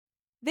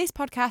This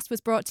podcast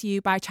was brought to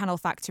you by Channel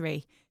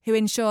Factory, who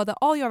ensure that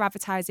all your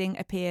advertising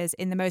appears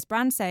in the most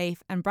brand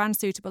safe and brand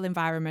suitable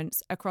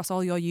environments across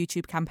all your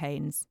YouTube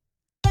campaigns.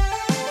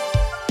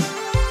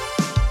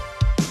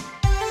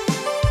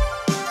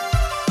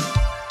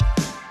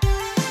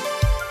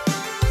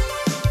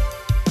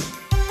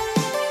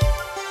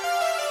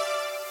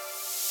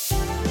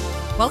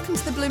 Welcome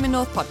to the Bloom in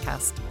North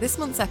podcast. This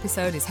month's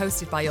episode is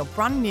hosted by your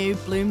brand new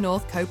Bloom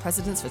North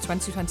co-presidents for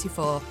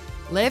 2024,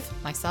 Liv,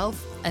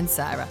 myself and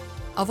Sarah.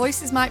 Our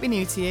voices might be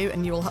new to you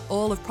and you will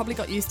all have probably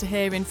got used to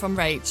hearing from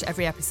Rach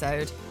every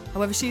episode.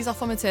 However, she's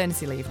off on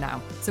maternity leave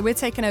now. So we're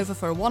taking over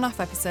for a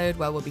one-off episode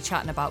where we'll be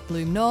chatting about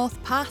Bloom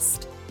North,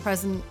 past,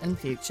 present and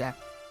future.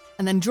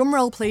 And then drum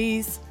roll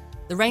please,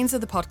 the reins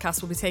of the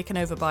podcast will be taken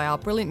over by our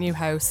brilliant new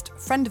host,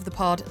 friend of the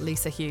pod,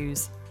 Lisa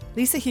Hughes.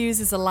 Lisa Hughes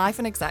is a life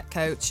and exec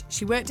coach.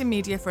 She worked in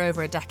media for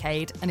over a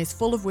decade and is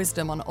full of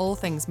wisdom on all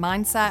things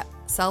mindset,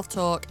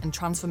 self-talk and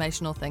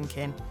transformational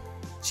thinking.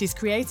 She's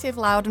creative,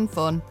 loud and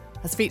fun,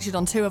 has featured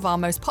on 2 of our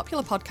most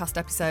popular podcast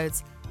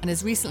episodes and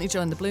has recently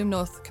joined the Bloom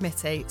North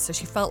committee, so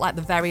she felt like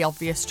the very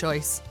obvious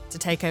choice to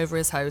take over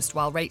as host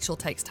while Rachel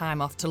takes time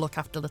off to look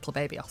after little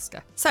baby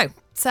Oscar. So,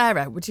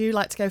 Sarah, would you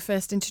like to go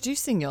first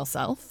introducing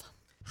yourself?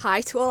 Hi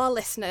to all our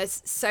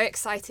listeners. So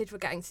excited we're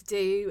getting to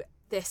do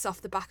this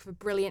off the back of a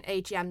brilliant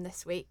AGM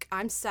this week.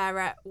 I'm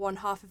Sarah, one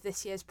half of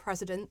this year's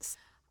presidents.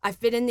 I've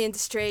been in the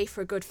industry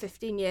for a good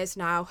 15 years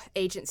now,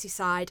 agency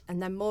side,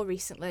 and then more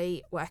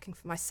recently working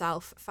for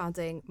myself,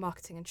 founding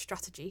marketing and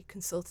strategy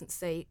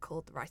consultancy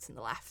called The Right and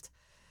the Left.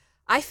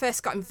 I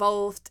first got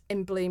involved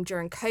in Bloom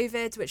during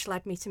COVID, which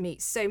led me to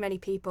meet so many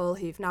people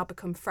who've now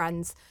become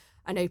friends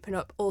and open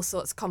up all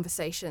sorts of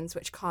conversations,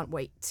 which can't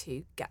wait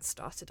to get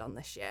started on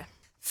this year.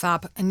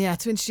 Fab. And yeah,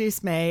 to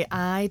introduce me,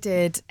 I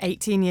did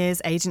 18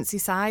 years agency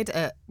side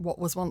at what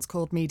was once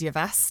called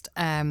MediaVest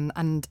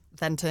and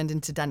then turned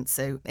into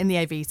Dentsu in the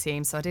AV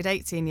team. So I did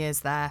 18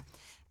 years there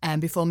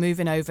before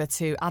moving over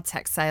to ad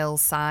tech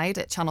sales side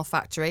at Channel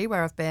Factory,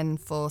 where I've been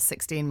for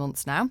 16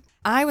 months now.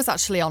 I was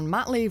actually on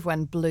mat leave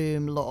when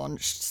Bloom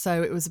launched,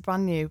 so it was a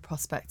brand new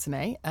prospect to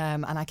me.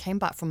 And I came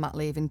back from mat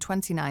leave in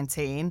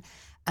 2019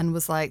 and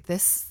was like,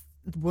 this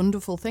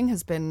wonderful thing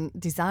has been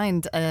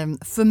designed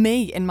for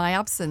me in my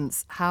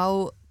absence.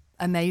 How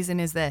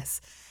amazing is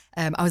this?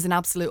 I was in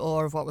absolute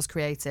awe of what was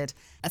created.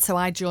 So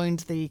I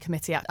joined the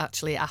committee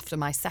actually after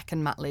my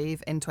second mat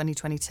leave in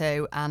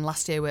 2022 and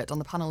last year worked on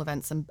the panel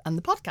events and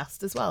the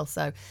podcast as well.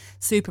 So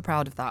super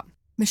proud of that.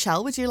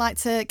 Michelle, would you like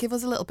to give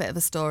us a little bit of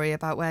a story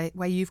about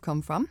where you've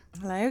come from?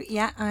 Hello,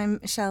 yeah, I'm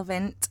Michelle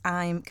Vint.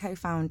 I'm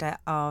co-founder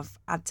of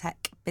ad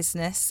tech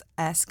business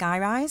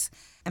Skyrise.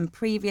 And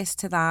previous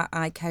to that,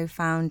 I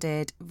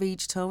co-founded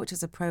Regital, which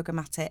is a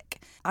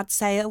programmatic ad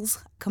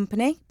sales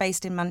company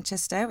based in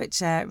Manchester, which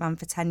ran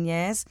for 10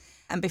 years.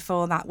 And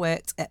before that,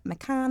 worked at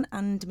McCann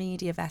and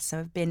MediaVest. So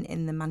I've been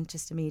in the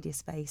Manchester media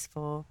space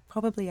for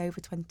probably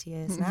over 20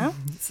 years now.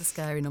 It's a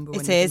scary number.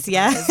 It is,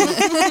 yeah.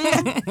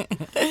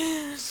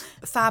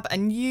 Fab.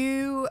 And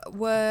you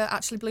were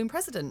actually Bloom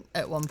president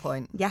at one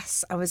point.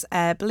 Yes, I was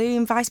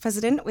Bloom vice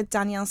president with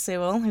Danielle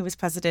Sewell, who was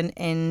president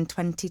in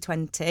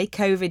 2020,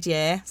 COVID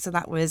year. So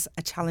that was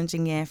a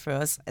challenging year for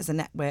us as a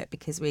network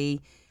because we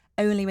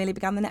only really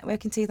began the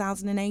network in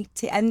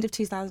 2018, end of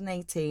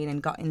 2018,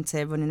 and got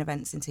into running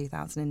events in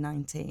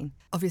 2019.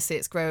 Obviously,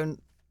 it's grown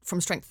from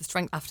strength to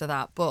strength after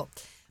that. But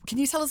can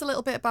you tell us a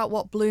little bit about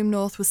what Bloom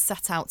North was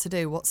set out to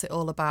do? What's it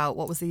all about?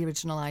 What was the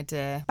original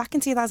idea? Back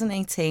in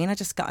 2018, I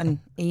just got an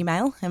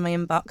email in my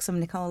inbox from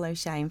Nicole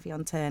O'Shea and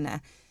Fionn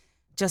Turner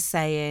just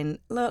saying,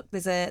 look,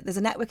 there's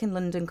a network in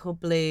London called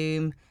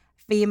Bloom,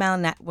 female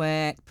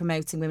network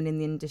promoting women in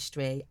the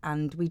industry,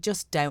 and we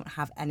just don't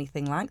have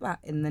anything like that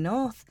in the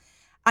North.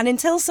 And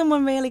until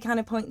someone really kind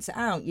of points it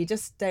out, you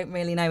just don't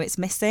really know it's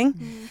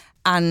missing.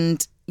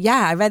 And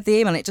yeah, I read the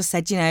email and it just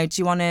said, do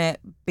you want to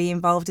be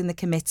involved in the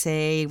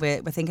committee?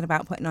 We're thinking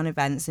about putting on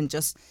events and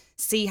just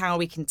see how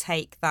we can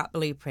take that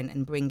blueprint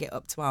and bring it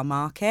up to our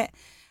market.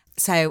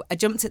 So I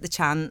jumped at the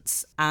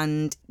chance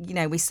and,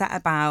 we set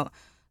about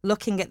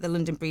looking at the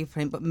London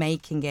blueprint, but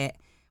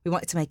we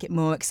wanted to make it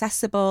more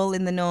accessible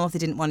in the North. We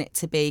didn't want it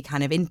to be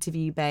kind of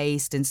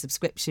interview-based and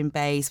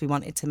subscription-based. We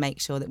wanted to make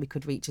sure that we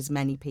could reach as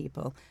many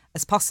people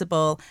as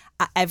possible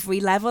at every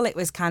level. It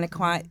was kind of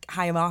quite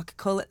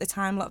hierarchical at the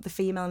time. A lot of the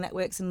female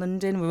networks in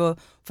London were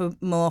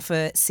more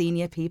for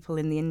senior people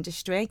in the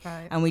industry.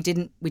 Right. And we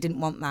didn't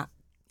want that,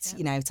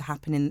 to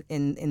happen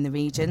in the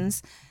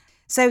regions.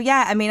 So,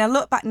 yeah, I mean, I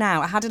look back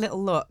now. I had a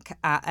little look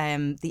at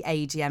the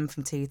AGM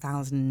from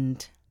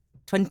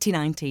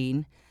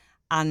 2019.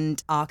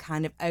 And our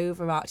kind of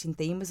overarching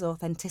theme was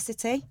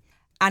authenticity.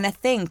 And I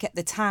think at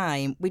the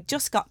time, we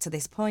just got to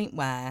this point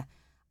where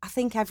I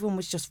think everyone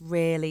was just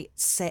really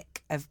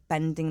sick of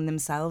bending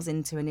themselves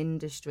into an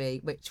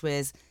industry which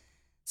was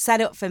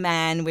set up for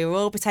men. We were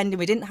all pretending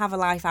we didn't have a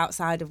life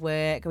outside of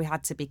work. We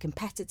had to be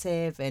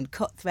competitive and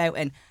cutthroat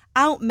and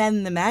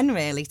outmen the men,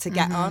 really, to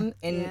get on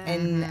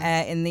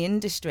in the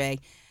industry.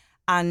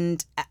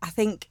 And I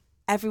think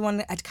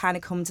everyone had kind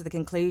of come to the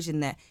conclusion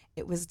that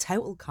it was a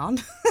total con.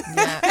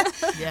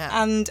 Yeah.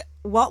 And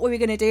what were we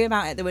going to do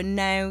about it? There were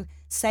no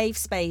safe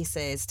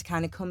spaces to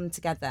kind of come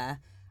together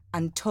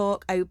and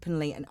talk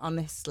openly and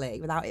honestly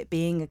without it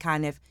being a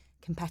kind of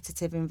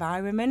competitive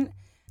environment.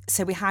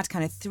 So we had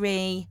kind of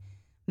 3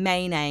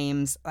 main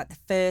aims. Like the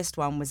first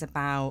one was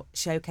about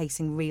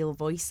showcasing real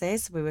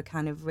voices. We were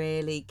kind of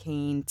really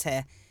keen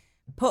to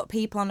put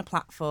people on a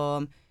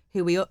platform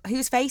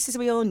whose faces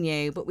we all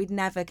knew, but we'd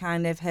never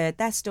kind of heard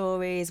their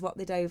stories, what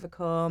they'd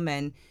overcome,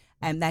 and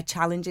their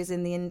challenges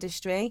in the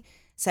industry.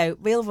 So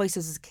real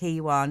voices was a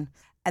key one.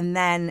 And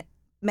then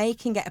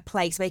making it a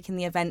place, making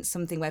the event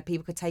something where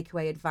people could take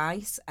away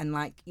advice and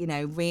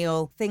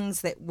real things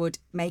that would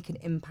make an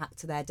impact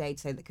to their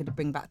day-to-day that could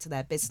bring back to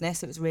their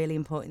business. It was really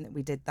important that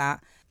we did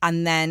that.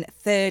 And then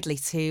thirdly,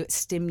 to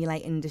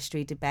stimulate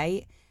industry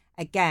debate.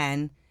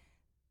 Again,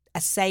 a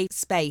safe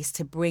space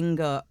to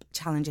bring up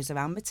challenges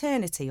around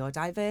maternity or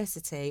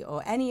diversity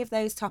or any of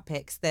those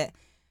topics that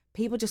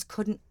people just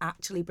couldn't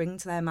actually bring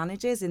to their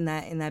managers in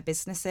their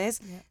businesses.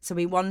 Yeah. So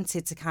we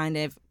wanted to kind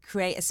of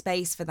create a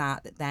space for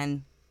that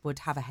then would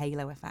have a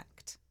halo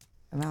effect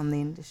around the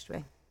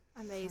industry.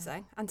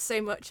 Amazing. And so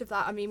much of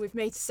that, I mean, we've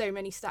made so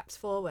many steps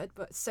forward,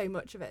 but so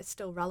much of it is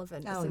still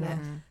relevant, isn't it,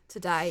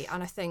 today?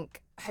 And I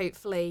think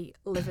hopefully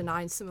Liv and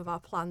I and some of our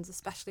plans,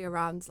 especially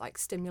around like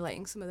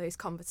stimulating some of those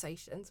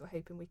conversations, we're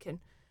hoping we can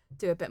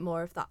do a bit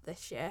more of that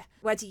this year.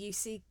 Where do you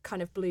see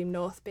kind of Bloom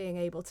North being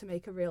able to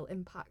make a real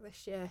impact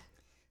this year?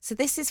 So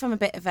this is from a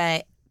bit of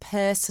a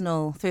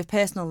personal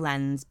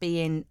lens,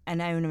 being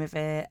an owner of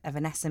an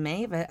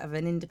SME, of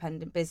an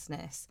independent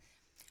business.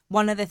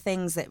 One of the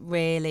things that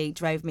really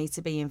drove me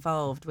to be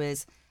involved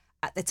was,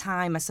 at the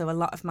time, I saw a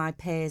lot of my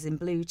peers in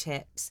blue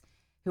chips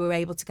who were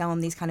able to go on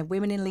these kind of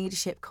women in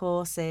leadership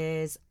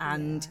courses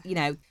and,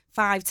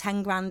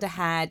 5-10 grand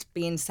ahead,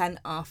 being sent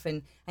off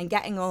and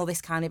getting all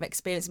this kind of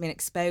experience, being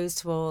exposed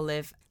to all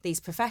of these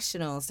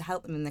professionals to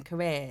help them in their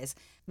careers.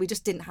 We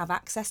just didn't have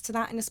access to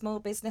that in a small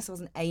business. I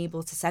wasn't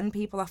able to send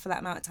people off for that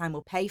amount of time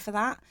or pay for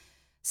that.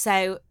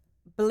 So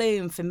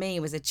Bloom, for me,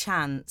 was a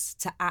chance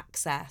to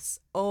access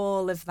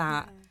all of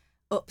that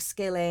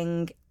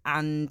upskilling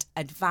and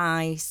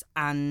advice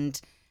and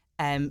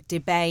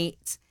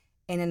debate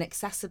in an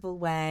accessible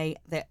way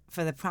that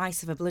for the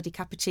price of a bloody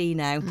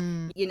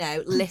cappuccino,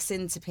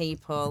 listen to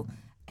people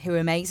who are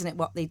amazing at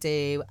what they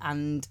do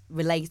and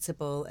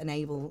relatable and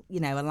able,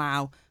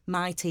 allow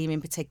my team in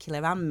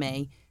particular and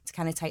me to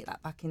kind of take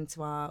that back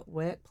into our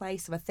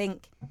workplace. So I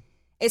think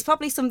it's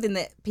probably something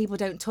that people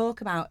don't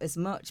talk about as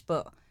much,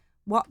 but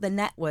what the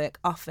network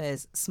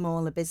offers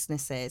smaller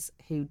businesses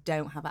who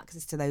don't have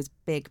access to those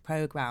big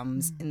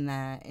programs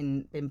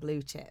in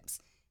blue chips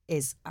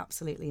is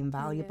absolutely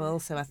invaluable.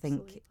 So I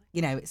think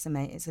it's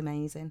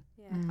amazing.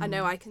 Yeah, I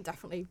know I can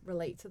definitely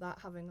relate to that,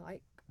 having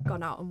like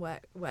gone out and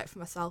work for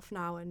myself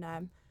now, and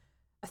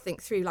I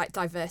think through like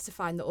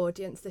diversifying the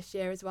audience this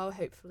year as well,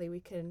 hopefully we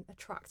can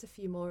attract a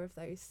few more of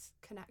those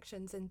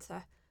connections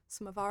into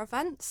some of our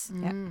events.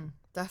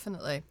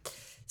 Definitely.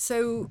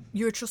 So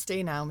you're a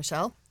trustee now,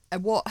 Michelle.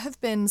 What have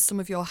been some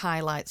of your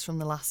highlights from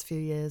the last few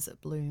years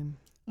at Bloom?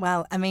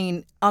 Well, I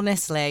mean,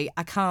 honestly,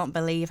 I can't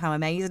believe how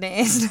amazing it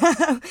is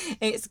now.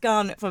 It's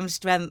gone from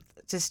strength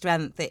to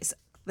strength. It's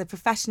the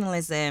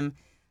professionalism,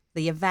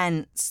 the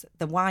events,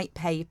 the white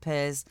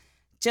papers,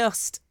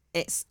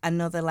 it's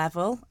another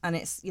level. And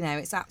it's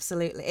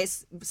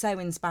so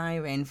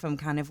inspiring from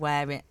kind of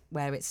where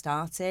it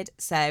started.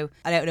 So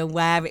I don't know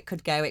where it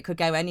could go. It could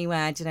go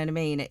anywhere. Do you know what I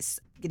mean? It's,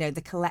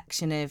 the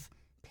collection of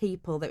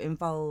people that are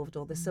involved,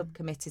 all the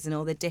subcommittees and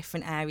all the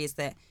different areas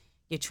that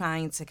you're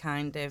trying to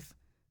kind of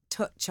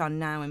touch on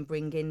now and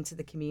bring into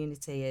the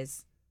community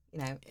is,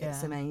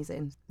 it's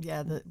amazing.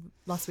 Yeah,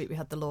 last week we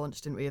had the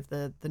launch, didn't we, of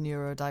the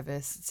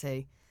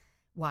neurodiversity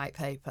white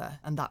paper,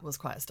 and that was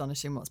quite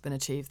astonishing what's been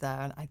achieved there.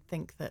 And I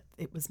think that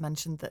it was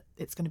mentioned that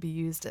it's going to be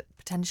used at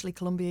potentially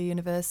Columbia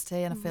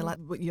University, and I feel like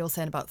what you're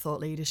saying about thought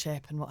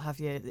leadership and what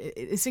have you,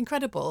 it's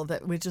incredible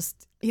that we're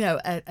just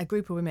a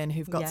group of women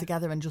who've got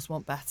together and just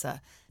want better.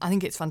 I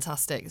think it's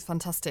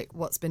fantastic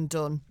what's been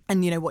done.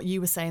 And what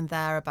you were saying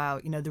there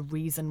about the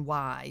reason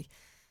why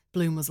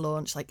Bloom was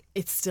launched, like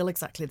it's still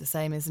exactly the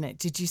same, isn't it?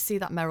 Did you see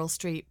that Meryl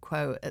Streep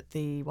quote at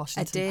the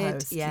Washington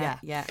Post?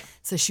 Yeah.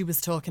 So she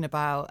was talking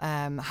about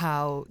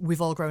how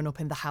we've all grown up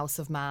in the house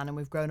of man and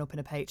we've grown up in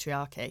a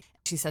patriarchy.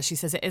 She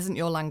says it isn't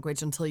your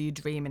language until you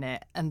dream in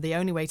it, and the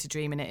only way to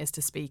dream in it is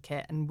to speak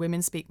it, and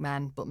women speak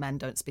men but men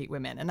don't speak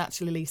women. And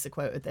actually Lisa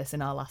quoted this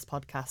in our last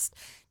podcast,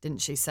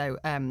 didn't she? So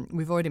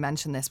we've already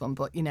mentioned this one,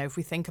 but if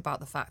we think about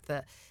the fact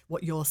that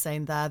what you're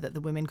saying there, that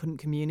the women couldn't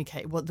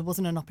communicate, there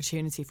wasn't an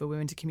opportunity for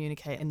women to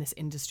communicate in this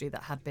industry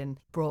that had been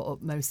brought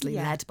up mostly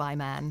led by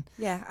men.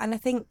 Yeah, and I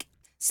think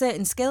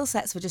certain skill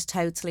sets were just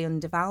totally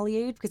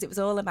undervalued because it was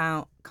all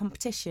about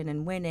competition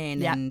and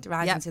winning and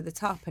rising to the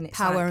top, and it's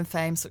power and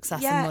fame,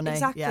 success and money.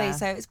 Exactly.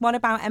 So it's what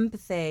about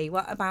empathy,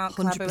 what about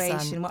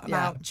collaboration, what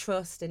about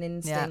trust and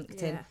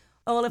instinct, and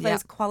all of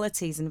those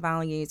qualities and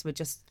values were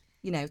just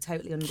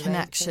totally underrated.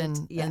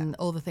 Connection and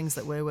all the things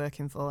that we're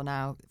working for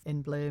now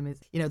in Bloom is,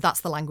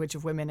 that's the language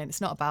of women. And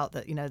it's not about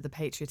that, the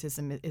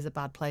patriotism is a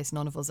bad place.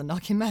 None of us are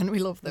knocking men. We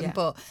love them.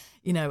 But,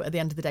 at the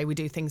end of the day, we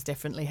do things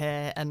differently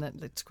here.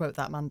 And to quote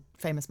that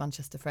famous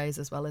Manchester phrase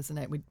as well, isn't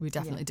it? We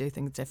definitely do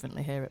things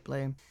differently here at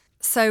Bloom.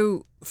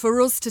 So for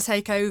us to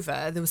take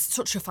over, there was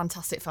such a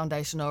fantastic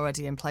foundation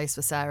already in place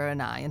for Sarah and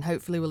I, and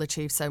hopefully we'll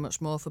achieve so much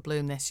more for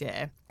Bloom this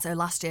year. So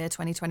last year,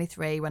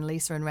 2023, when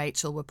Lisa and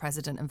Rachel were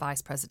president and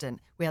vice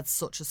president, we had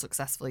such a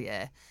successful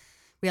year.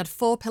 We had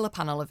 4 pillar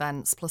panel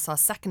events, plus our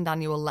second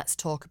annual Let's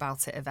Talk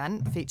About It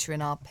event,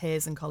 featuring our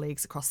peers and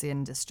colleagues across the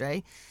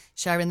industry,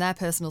 sharing their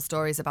personal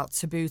stories about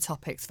taboo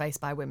topics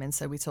faced by women.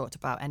 So we talked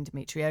about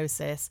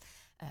endometriosis,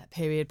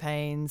 period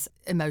pains,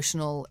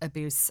 emotional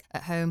abuse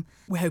at home.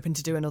 We're hoping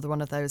to do another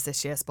one of those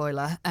this year,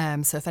 spoiler.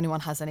 So if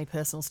anyone has any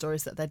personal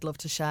stories that they'd love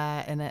to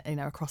share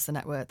across the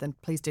network, then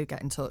please do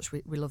get in touch.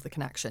 We love the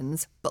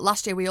connections. But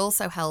last year we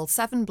also held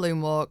 7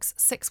 Bloom walks,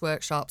 6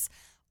 workshops,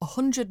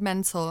 100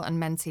 mentor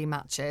and mentee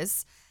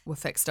matches were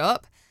fixed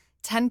up.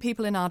 10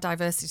 people in our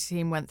diversity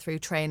team went through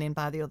training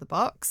by the Other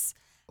Box.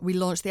 We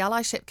launched the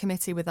Allyship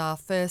Committee with our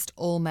first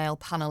all-male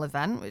panel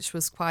event, which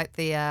was quite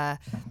the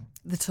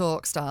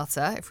talk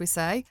starter, if we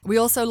say. We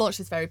also launched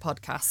this very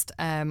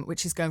podcast,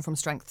 which is going from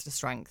strength to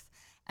strength.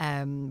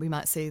 We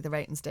might see the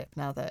ratings dip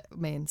now that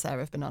me and Sarah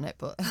have been on it,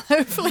 but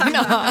hopefully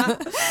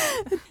not.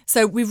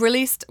 So we've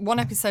released 1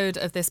 episode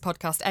of this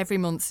podcast every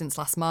month since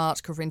last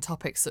March, covering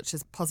topics such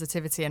as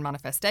positivity and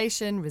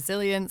manifestation,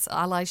 resilience,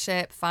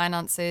 allyship,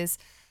 finances,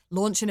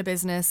 launching a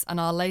business,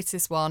 and our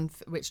latest one,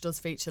 which does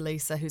feature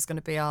Lisa, who's going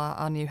to be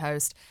our new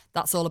host,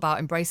 that's all about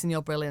embracing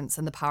your brilliance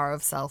and the power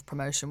of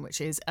self-promotion, which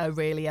is a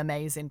really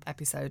amazing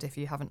episode. If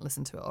you haven't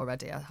listened to it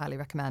already, I highly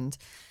recommend.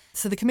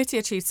 So the committee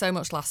achieved so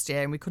much last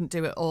year, and we couldn't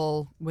do it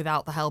all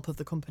without the help of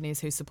the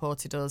companies who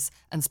supported us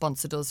and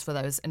sponsored us for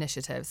those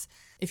initiatives.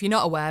 If you're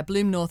not aware,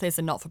 Bloom North is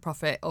a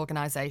not-for-profit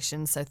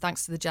organisation, so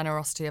thanks to the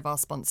generosity of our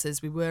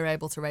sponsors, we were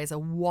able to raise a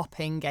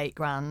whopping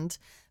 £8,000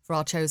 for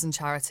our chosen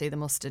charity, the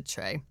Mustard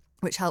Tree,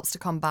 which helps to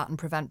combat and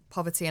prevent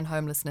poverty and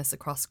homelessness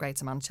across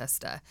Greater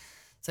Manchester.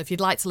 So if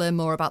you'd like to learn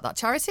more about that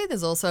charity,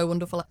 there's also a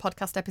wonderful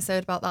podcast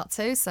episode about that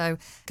too, so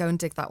go and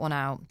dig that one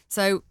out.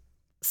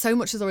 So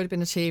much has already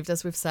been achieved,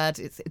 as we've said.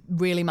 It's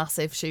really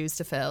massive shoes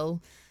to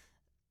fill.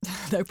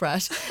 No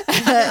pressure.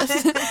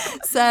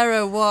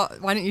 Sarah,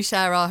 why don't you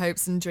share our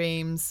hopes and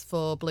dreams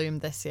for Bloom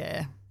this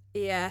year?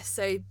 Yeah,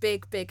 so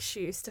big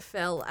shoes to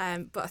fill,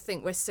 but I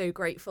think we're so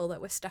grateful that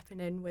we're stepping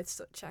in with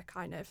such a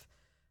kind of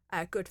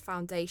good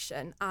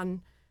foundation, and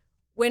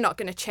we're not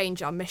going to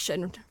change our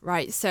mission,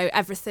 right? So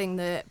everything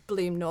that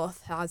Bloom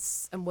North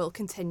has and will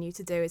continue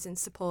to do is in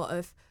support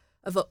of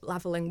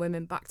up-levelling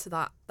women, back to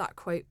that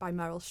quote by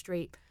Meryl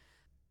Streep.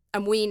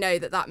 And we know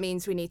that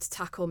means we need to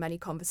tackle many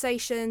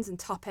conversations and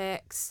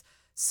topics.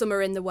 Some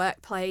are in the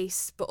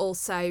workplace, but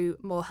also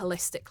more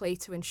holistically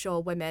to ensure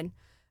women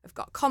have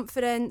got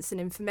confidence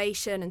and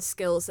information and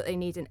skills that they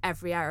need in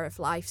every area of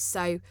life.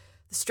 So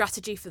the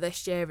strategy for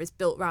this year is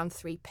built around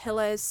 3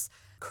 pillars: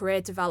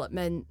 career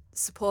development,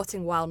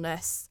 supporting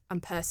wellness,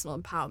 and personal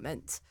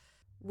empowerment.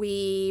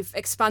 We've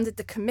expanded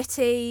the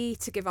committee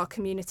to give our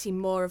community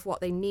more of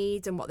what they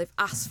need and what they've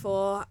asked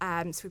for.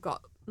 So we've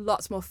got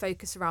lots more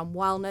focus around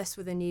wellness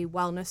with a new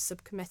wellness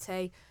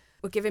subcommittee.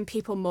 We're giving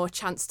people more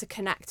chance to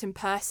connect in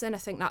person. I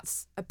think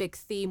that's a big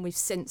theme we've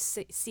seen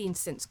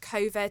since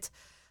COVID.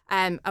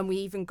 And we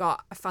even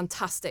got a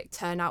fantastic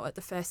turnout at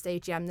the first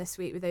AGM this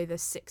week with over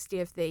 60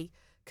 of the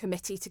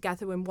committee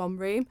together in one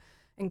room,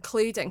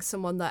 including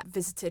someone that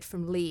visited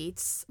from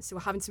Leeds. So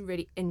we're having some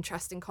really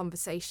interesting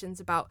conversations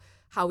about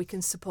how we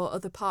can support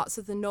other parts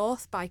of the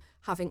North by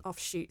having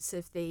offshoots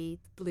of the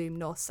Bloom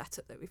North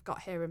setup that we've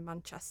got here in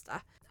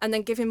Manchester. And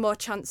then giving more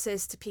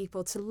chances to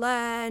people to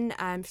learn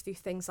through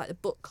things like the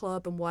book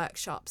club and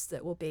workshops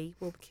that we'll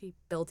keep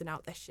building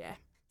out this year.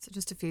 So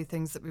just a few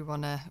things that we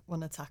want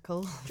to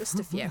tackle. Just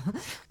a few.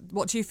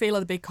 What do you feel are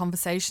the big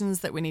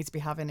conversations that we need to be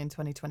having in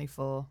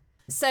 2024?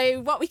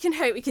 So what we can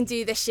hope we can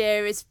do this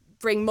year is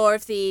bring more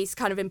of these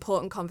kind of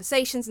important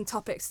conversations and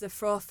topics to the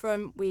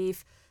forefront.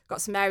 We've got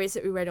some areas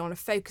that we really want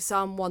to focus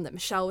on. One that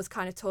Michelle was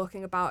kind of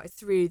talking about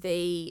through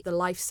the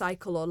life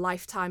cycle or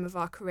lifetime of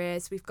our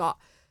careers. We've got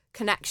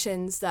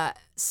connections that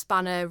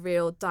span a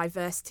real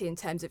diversity in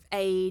terms of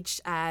age,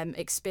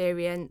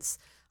 experience.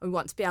 We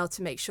want to be able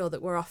to make sure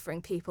that we're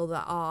offering people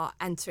that are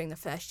entering the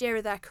first year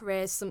of their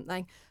careers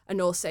something,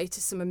 and also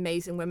to some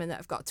amazing women that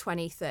have got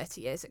 20,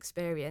 30 years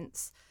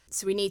experience.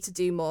 So we need to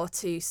do more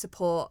to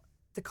support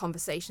the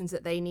conversations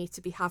that they need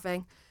to be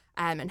having,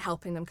 and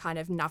helping them kind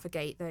of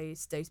navigate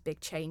those big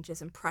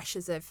changes and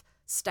pressures of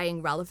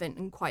staying relevant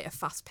in quite a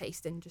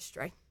fast-paced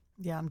industry.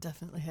 Yeah, I'm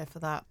definitely here for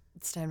that.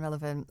 Staying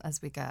relevant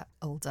as we get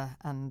older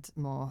and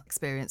more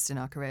experienced in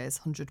our careers,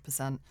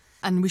 100%.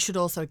 And we should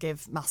also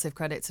give massive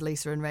credit to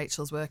Lisa and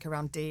Rachel's work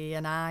around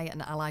DE&I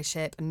and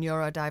allyship and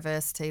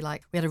neurodiversity.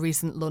 Like, we had a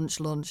recent lunch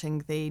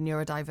launching the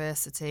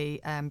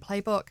neurodiversity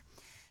playbook.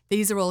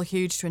 These are all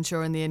huge to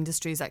ensuring the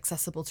industry is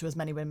accessible to as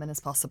many women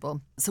as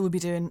possible. So we'll be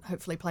doing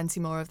hopefully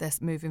plenty more of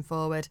this moving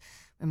forward.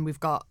 And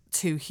we've got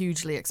 2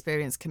 hugely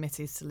experienced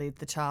committees to lead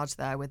the charge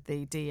there, with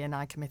the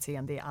DE&I committee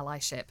and the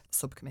allyship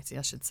subcommittee,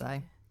 I should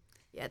say.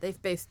 Yeah, they've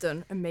both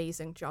done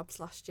amazing jobs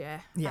last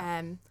year. Yeah.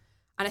 And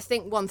I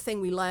think one thing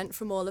we learnt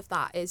from all of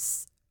that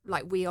is,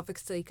 like, we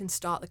obviously can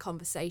start the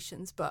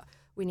conversations, but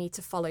we need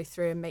to follow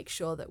through and make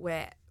sure that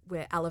we're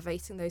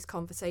elevating those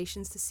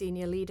conversations to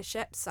senior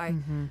leadership. So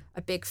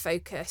a big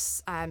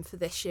focus for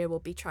this year will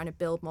be trying to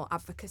build more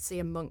advocacy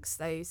amongst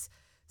those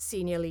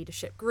senior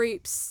leadership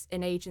groups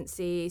in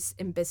agencies,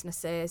 in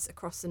businesses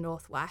across the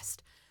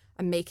Northwest,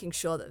 and making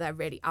sure that they're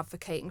really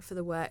advocating for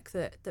the work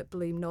that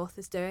Bloom North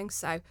is doing.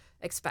 So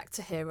expect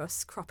to hear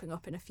us cropping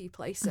up in a few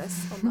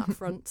places on that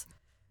front.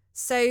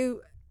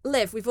 So,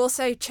 Liv, we've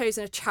also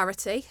chosen a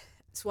charity.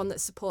 It's one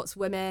that supports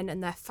women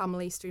and their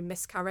families through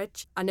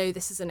miscarriage. I know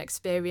this is an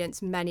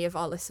experience many of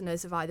our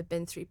listeners have either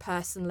been through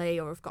personally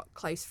or have got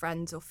close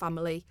friends or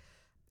family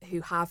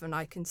who have, and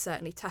I can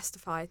certainly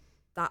testify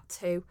that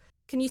too.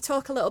 Can you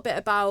talk a little bit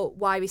about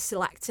why we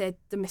selected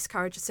the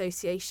Miscarriage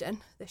Association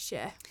this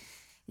year?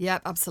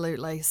 Yep,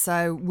 absolutely.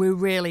 So we're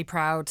really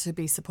proud to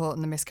be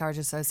supporting the Miscarriage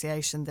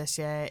Association this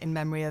year in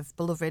memory of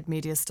beloved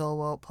media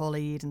stalwart Paula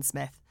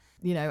Eden-Smith.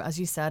 You know, as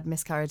you said,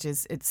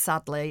 miscarriages, it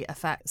sadly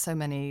affects so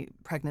many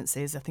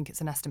pregnancies. I think it's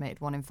an estimated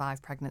 1 in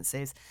 5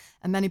 pregnancies.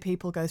 And many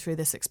people go through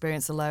this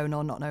experience alone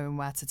or not knowing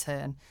where to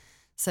turn.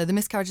 So the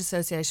Miscarriage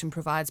Association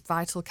provides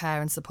vital care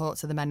and support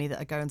to the many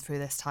that are going through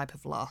this type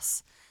of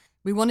loss.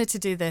 We wanted to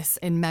do this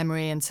in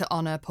memory and to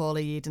honour Paula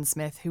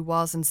Eden-Smith, who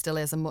was and still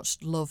is a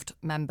much-loved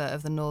member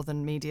of the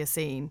northern media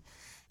scene.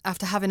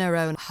 After having her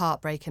own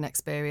heartbreaking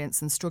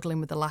experience and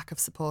struggling with the lack of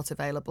support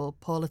available,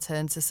 Paula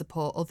turned to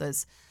support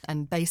others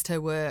and based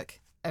her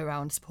work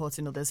around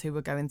supporting others who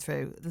were going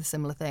through the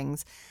similar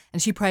things.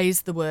 And she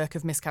praised the work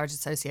of Miscarriage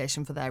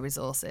Association for their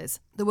resources.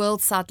 The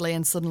world sadly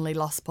and suddenly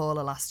lost Paula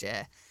last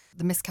year.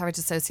 The Miscarriage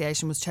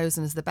Association was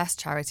chosen as the best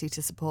charity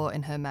to support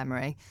in her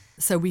memory.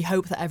 So we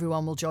hope that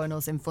everyone will join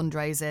us in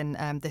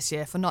fundraising this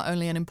year for not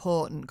only an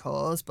important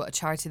cause, but a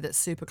charity that's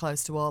super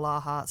close to all our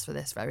hearts for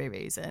this very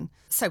reason.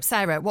 So,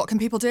 Sarah, what can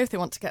people do if they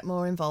want to get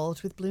more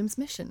involved with Bloom's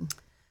mission?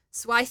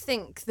 So I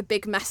think the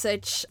big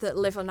message that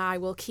Liv and I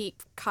will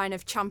keep kind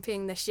of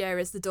championing this year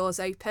is the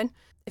door's open.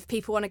 If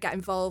people want to get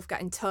involved,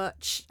 get in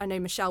touch. I know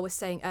Michelle was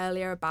saying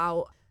earlier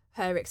about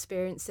her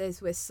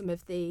experiences with some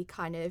of the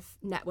kind of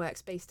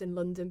networks based in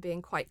London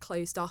being quite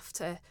closed off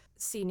to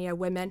senior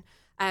women.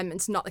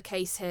 It's not the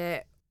case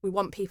here. We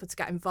want people to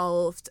get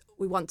involved.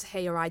 We want to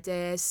hear your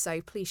ideas,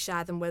 so please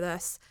share them with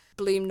us.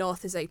 Bloom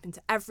North is open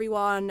to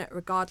everyone,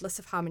 regardless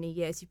of how many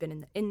years you've been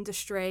in the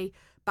industry,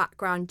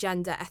 background,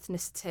 gender,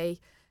 ethnicity.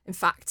 In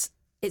fact,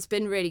 it's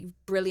been really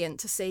brilliant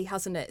to see,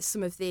 hasn't it,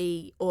 some of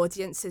the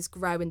audiences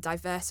grow and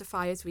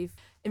diversify as we've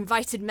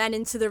invited men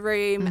into the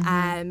room,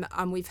 and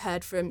we've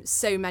heard from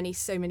so many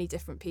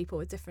different people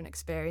with different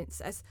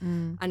experiences.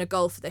 And a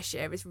goal for this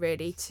year is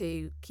really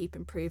to keep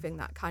improving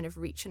that kind of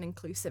reach and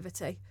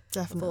inclusivity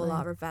of all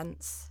our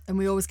events. And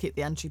we always keep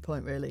the entry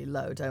point really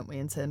low, don't we,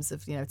 in terms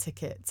of, you know,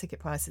 ticket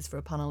prices for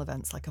a panel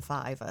event's like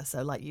 $5.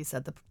 So like you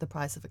said, the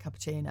price of a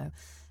cappuccino.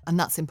 And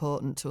that's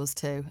important to us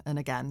too. And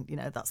again, you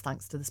know, that's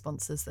thanks to the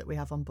sponsors that we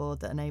have on board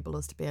that enable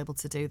us to be able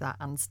to do that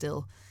and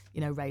still,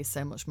 you know, raise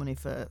so much money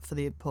for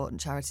the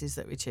important charities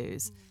that we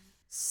choose.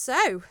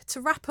 So,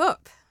 to wrap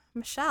up,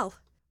 Michelle,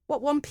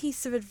 what one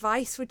piece of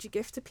advice would you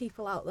give to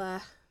people out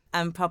there?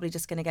 I'm probably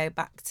just going to go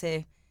back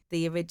to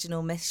the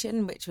original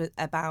mission, which was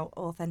about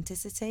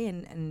authenticity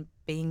and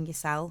being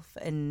yourself,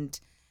 and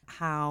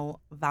how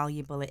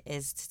valuable it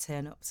is to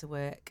turn up to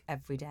work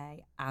every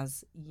day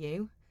as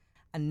you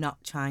and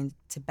not trying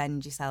to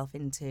bend yourself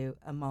into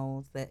a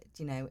mould that,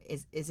 you know,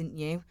 isn't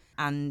you,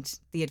 and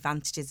the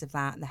advantages of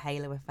that and the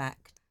halo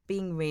effect.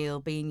 Being real,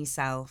 being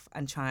yourself,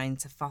 and trying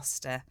to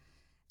foster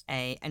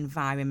an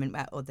environment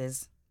where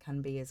others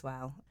can be as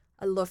well.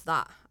 I love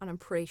that, and I'm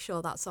pretty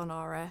sure that's on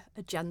our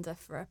agenda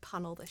for a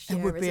panel this year,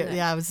 It would be, isn't it?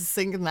 yeah, I was just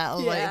thinking that.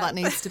 That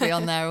needs to be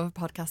on there, a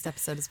podcast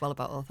episode as well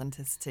about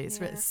authenticity.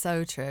 It's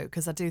so true,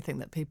 because I do think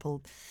that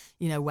people,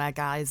 you know, wear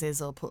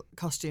guises or put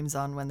costumes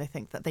on when they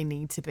think that they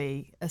need to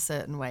be a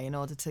certain way in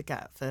order to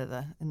get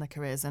further in their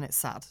careers, and it's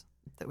sad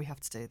that we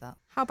have to do that.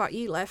 How about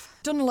you, Liv?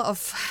 Done a lot of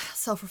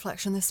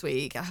self-reflection this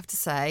week, I have to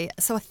say.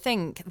 So I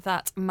think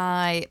that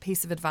my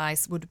piece of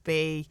advice would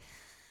be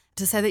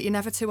to say that you're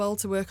never too old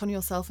to work on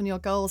yourself and your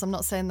goals. I'm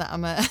not saying that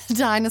I'm a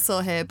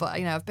dinosaur here, but,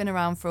 you know, I've been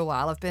around for a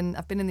while. I've been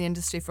in the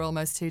industry for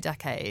almost 2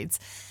 decades.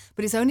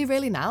 But it's only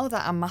really now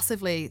that I'm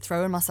massively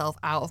throwing myself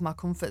out of my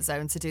comfort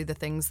zone to do the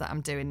things that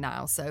I'm doing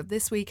now. So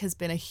this week has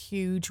been a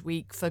huge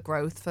week for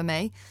growth for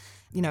me.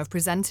 You know, I've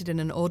presented in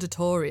an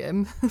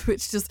auditorium,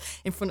 which just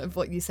in front of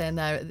what you're saying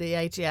there at the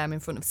AGM, in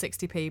front of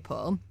 60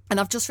 people. And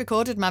I've just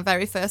recorded my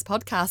very first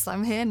podcast.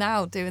 I'm here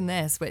now doing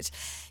this, which,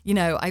 you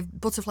know, I've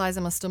butterflies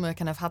in my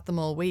stomach and I've had them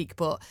all week.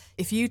 But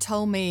if you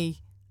told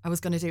me I was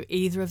going to do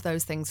either of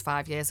those things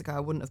 5 years ago, I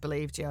wouldn't have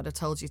believed you. I'd have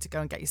told you to go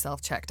and get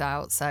yourself checked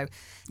out. So,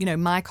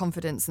 my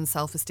confidence and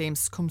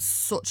self-esteem's come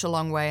such a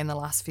long way in the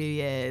last few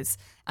years.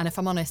 And if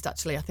I'm honest,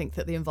 actually, I think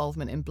that the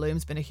involvement in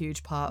Bloom's been a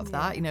huge part of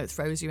that. It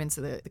throws you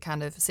into the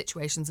kind of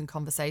situations and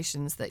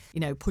conversations that,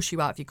 push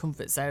you out of your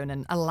comfort zone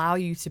and allow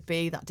you to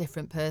be that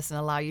different person,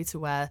 allow you to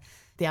wear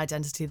the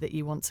identity that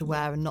you want to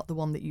wear and not the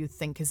one that you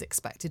think is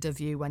expected of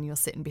you when you're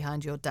sitting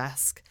behind your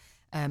desk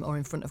or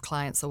in front of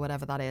clients or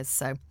whatever that is.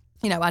 So,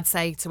 I'd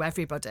say to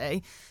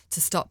everybody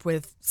to stop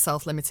with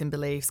self-limiting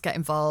beliefs, get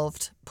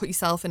involved, put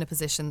yourself in a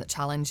position that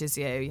challenges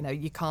you.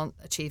 You can't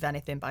achieve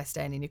anything by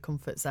staying in your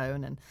comfort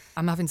zone. And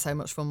I'm having so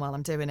much fun while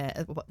I'm doing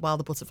it, while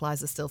the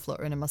butterflies are still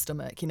fluttering in my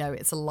stomach.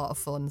 It's a lot of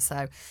fun.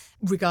 So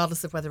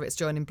regardless of whether it's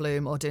joining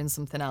Bloom or doing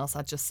something else,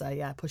 I'd just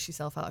say, push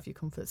yourself out of your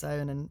comfort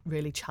zone and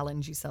really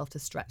challenge yourself to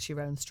stretch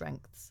your own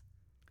strengths.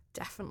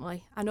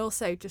 Definitely. And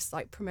also just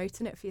like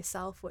promoting it for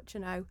yourself, which,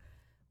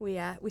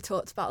 we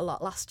talked about a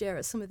lot last year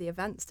at some of the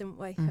events, didn't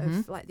we?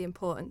 Of like the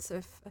importance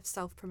of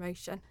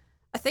self-promotion.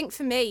 I think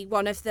for me,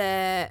 one of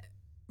the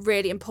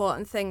really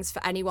important things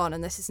for anyone,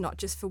 and this is not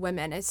just for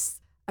women,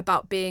 is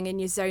about being in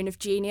your zone of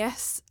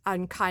genius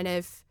and kind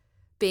of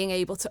being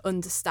able to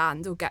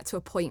understand or get to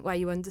a point where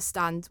you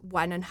understand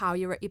when and how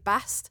you're at your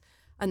best.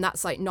 And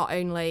that's like not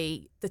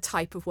only the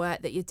type of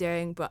work that you're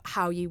doing, but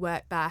how you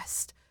work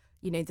best,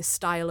 the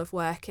style of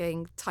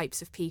working,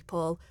 types of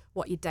people,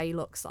 what your day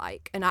looks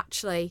like. And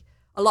actually,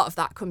 a lot of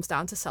that comes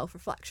down to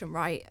self-reflection,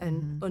 right?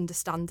 And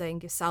understanding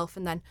yourself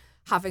and then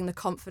having the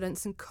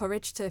confidence and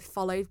courage to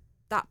follow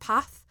that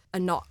path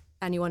and not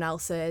anyone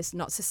else's,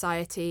 not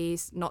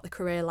society's, not the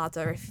career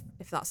ladder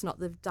if that's not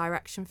the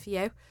direction for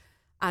you.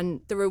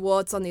 And the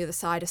rewards on the other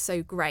side are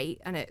so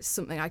great, and it's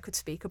something I could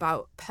speak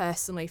about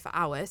personally for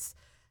hours.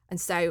 And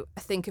so I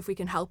think if we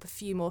can help a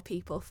few more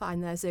people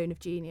find their zone of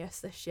genius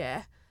this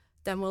year,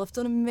 then we'll have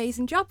done an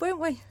amazing job,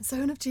 won't we?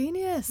 Zone of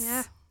genius.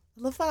 Yeah.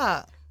 I love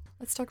that.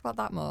 Let's talk about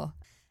that more.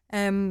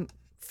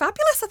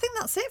 Fabulous. I think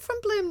that's it from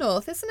Bloom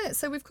North, isn't it?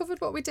 So we've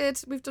covered what we've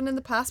done in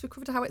the past. We've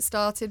covered how it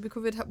started. We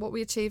covered what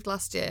we achieved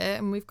last year,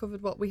 and we've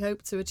covered what we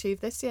hope to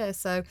achieve this year.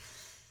 So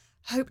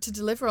hope to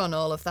deliver on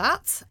all of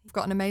that. We've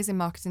got an amazing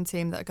marketing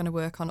team that are going to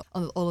work on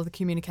all of the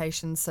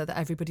communications so that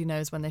everybody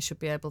knows when they should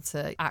be able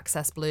to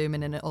access Bloom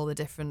and in all the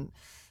different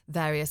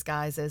various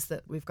guises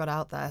that we've got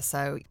out there.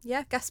 So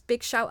I guess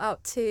big shout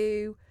out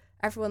to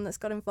everyone that's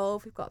got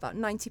involved. We've got about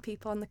 90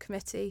 people on the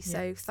committee.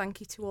 So thank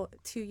you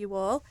to you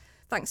all.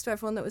 Thanks to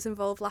everyone that was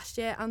involved last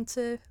year and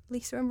to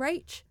Lisa and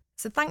Rach.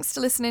 So thanks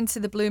to listening to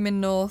the Bloom in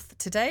North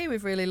today.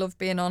 We've really loved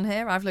being on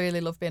here. I've really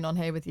loved being on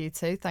here with you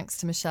too. Thanks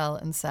to Michelle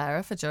and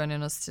Sarah for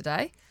joining us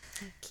today.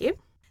 Thank you.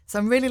 So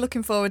I'm really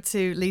looking forward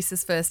to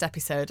Lisa's first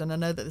episode, and I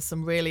know that there's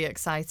some really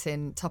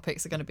exciting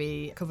topics are going to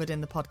be covered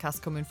in the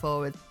podcast coming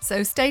forward.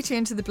 So stay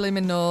tuned to the Bloom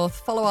in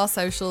North. Follow our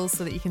socials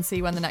so that you can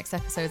see when the next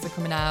episodes are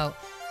coming out.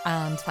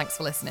 And thanks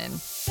for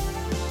listening.